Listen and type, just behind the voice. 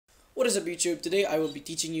What is up, YouTube? Today I will be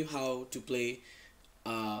teaching you how to play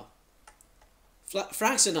Frank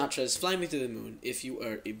Sinatra's Fly Me to the Moon if you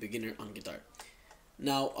are a beginner on guitar.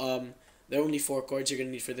 Now, there are only 4 chords you're going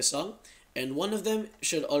to need for this song, and one of them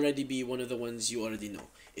should already be one of the ones you already know.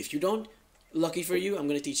 If you don't, lucky for you, I'm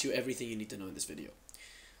going to teach you everything you need to know in this video.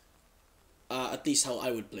 At least how I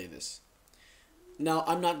would play this. Now,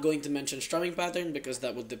 I'm not going to mention strumming pattern because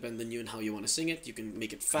that will depend on you and how you want to sing it. You can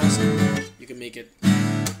make it faster, you can make it,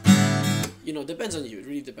 depends on you. It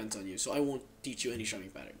really depends on you. So I won't teach you any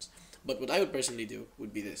strumming patterns. But what I would personally do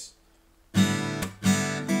would be this.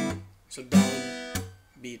 So down,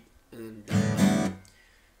 beat, and then down.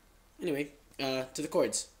 Anyway, to the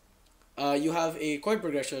chords. You have a chord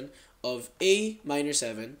progression of A minor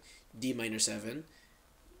 7, D minor 7,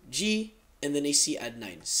 G, and then a C add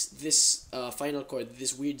 9. This final chord,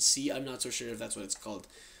 this weird C, I'm not so sure if that's what it's called.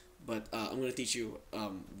 But I'm going to teach you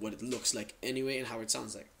what it looks like anyway and how it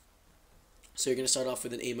sounds like. So you're going to start off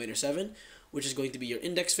with an A minor 7, which is going to be your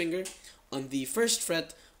index finger on the first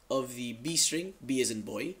fret of the B string, B as in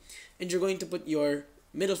boy, and you're going to put your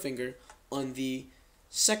middle finger on the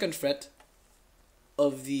second fret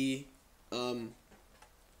of the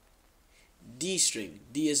D string,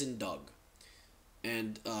 D as in dog,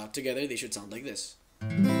 and together they should sound like this.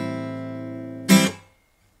 Like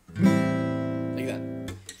that.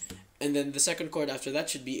 And then the second chord after that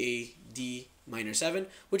should be a D minor 7,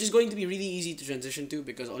 which is going to be really easy to transition to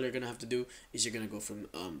because all you're going to have to do is you're going to go from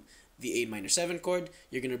the A minor 7 chord,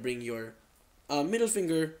 you're going to bring your middle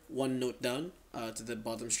finger one note down to the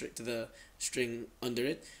bottom string, to the string under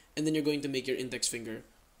it, and then you're going to make your index finger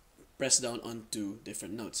press down onto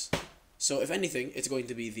different notes. So if anything, it's going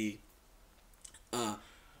to be the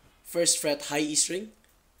first fret high E string,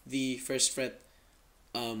 the first fret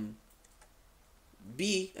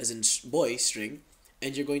B as in boy string,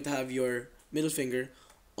 and you're going to have your middle finger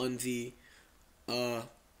on the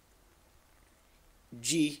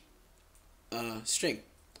G string.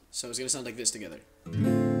 So it's going to sound like this together.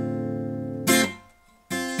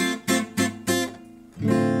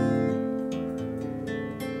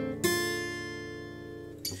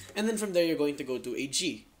 And then from there you're going to go to a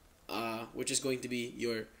G, which is going to be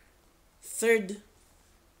your third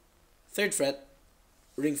fret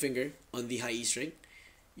ring finger on the high E string,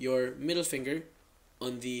 your middle finger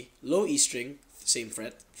on the low E string, same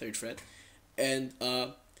fret, third fret, and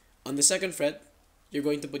on the second fret, you're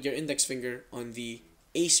going to put your index finger on the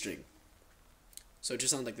A string. So it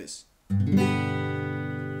just sounds like this.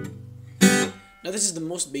 Now this is the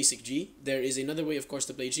most basic G. There is another way, of course,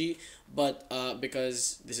 to play G, but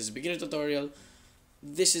because this is a beginner tutorial,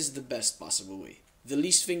 this is the best possible way. The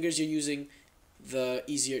least fingers you're using, the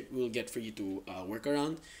easier it will get for you to work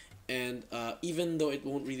around. And even though it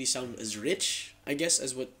won't really sound as rich, I guess,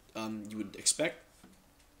 as what you would expect,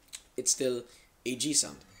 it's still a G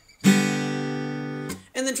sound.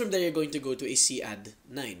 And then from there, you're going to go to a C add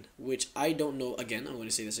 9, which I don't know. Again, I'm going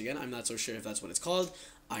to say this again. I'm not so sure if that's what it's called.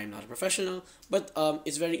 I'm not a professional, but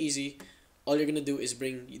it's very easy. All you're going to do is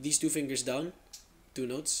bring these 2 fingers down, 2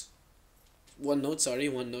 notes. One note. You're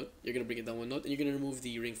going to bring it down 1 note, and you're going to remove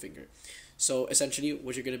the ring finger. So essentially,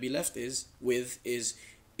 what you're going to be left with is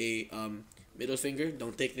a middle finger.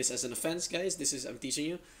 Don't take this as an offense, guys. I'm teaching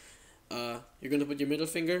you. You're going to put your middle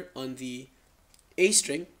finger on the A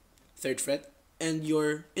string, 3rd fret, and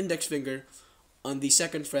your index finger on the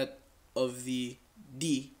 2nd fret of the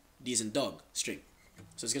D as in dog string.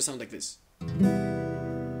 So it's going to sound like this.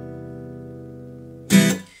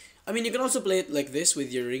 I mean, you can also play it like this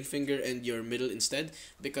with your ring finger and your middle instead,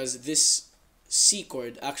 because this C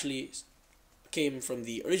chord actually came from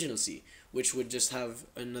the original C, which would just have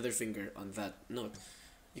another finger on that note.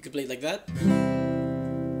 You could play it like that,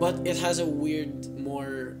 but it has a weird,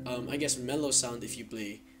 more, I guess, mellow sound if you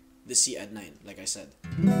play the C add 9, like I said.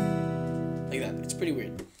 Like that. It's pretty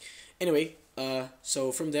weird. Anyway,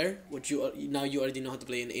 so from there, now you already know how to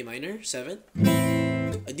play an A minor 7,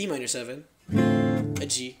 a D minor 7, a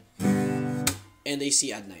G, and a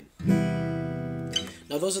C add 9.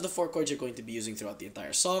 Now those are the 4 chords you're going to be using throughout the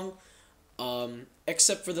entire song.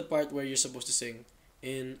 Except for the part where you're supposed to sing,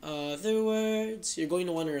 in other words. You're going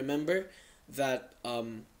to want to remember that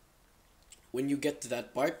when you get to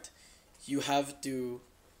that part, you have to,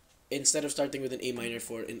 instead of starting with an A minor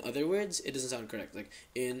for in other words, it doesn't sound correct. Like,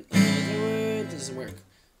 in other words, it doesn't work.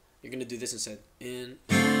 You're going to do this instead. In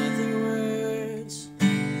other words,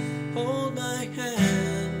 hold my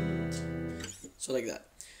hand. So like that.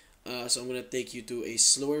 So I'm going to take you to a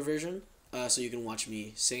slower version. So you can watch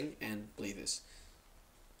me sing and play this.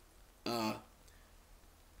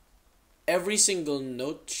 Every single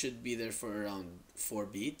note should be there for around 4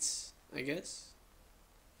 beats, I guess.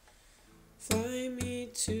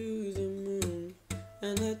 to the moon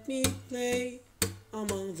and let me play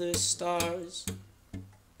among the stars.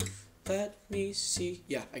 Let me see.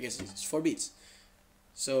 Yeah, I guess it's 4 beats.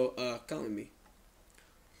 So count with me.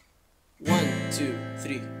 1, 2,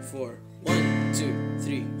 3, 4. 1, 2,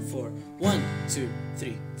 3, 4. 1, 2,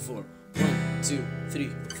 3, 4. 1, 2,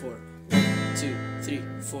 3, 4. 1, 2, 3,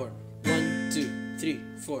 4. 1, 2, 3,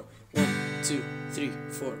 4. 1, 2, 3,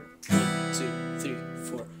 4. 1, 2, 3,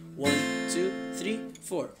 4. 1, 2, 3,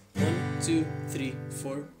 4. 1, 2, 3,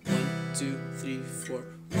 4. 1, 2, 3, 4.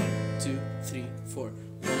 1, 2, 3, 4.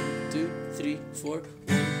 1, 2, 3, 4.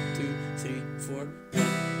 1, 2, 3, 4. 1,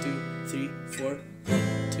 2, 3, 4.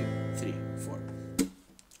 1, 2, 3, 4.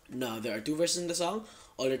 Now there are 2 verses in the song.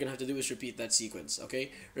 All you're gonna have to do is repeat that sequence.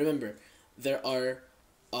 Okay. Remember, there are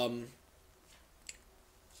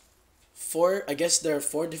 4. I guess there are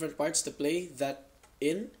 4 different parts to play that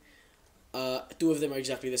in. 2 of them are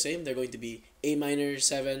exactly the same. They're going to be A minor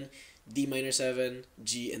 7, D minor 7,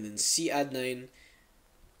 G, and then C add 9.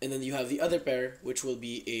 And then you have the other pair, which will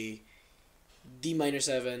be a D minor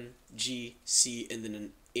 7, G, C, and then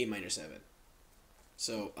an A minor 7.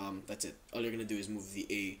 So that's it. All you're going to do is move the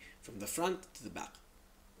A from the front to the back.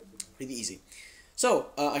 Really easy.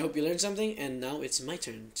 So I hope you learned something, and now it's my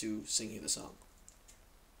turn to sing you the song.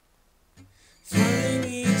 Fly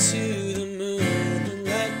me to the moon and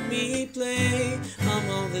let me play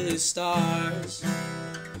among the stars.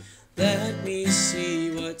 Let me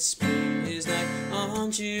see what spring is like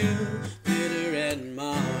on Jupiter and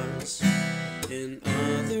Mars. In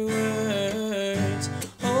other words,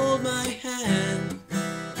 hold my hand.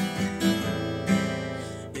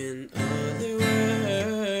 In other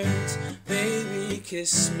words, baby,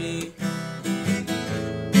 kiss me.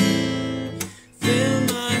 Fill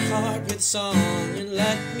my heart with song and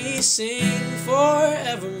let me sing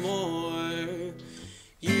forevermore.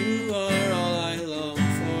 You are all I long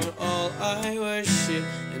for, all I worship,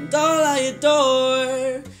 and all I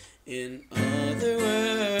adore. In other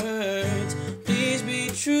words, please be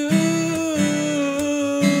true.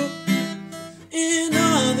 In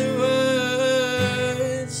other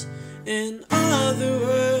words, in other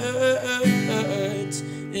words,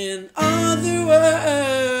 in other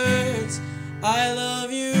words, I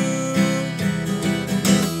love you.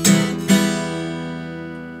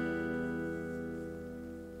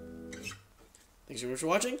 Thanks so much for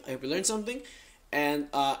watching. I hope you learned something. And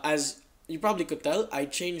as you probably could tell, I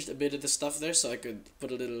changed a bit of the stuff there so I could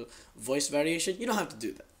put a little voice variation. You don't have to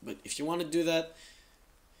do that, but if you want to do that,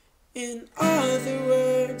 in other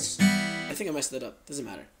words, I think I messed that up. Doesn't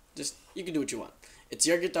matter. Just, you can do what you want. It's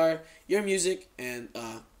your guitar, your music, and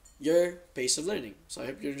your pace of learning. So I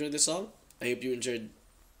hope you enjoyed this song. I hope you enjoyed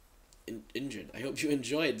I hope you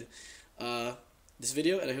enjoyed this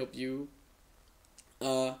video, and I hope you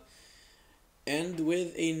end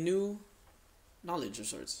with a new knowledge of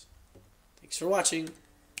sorts. Thanks for watching.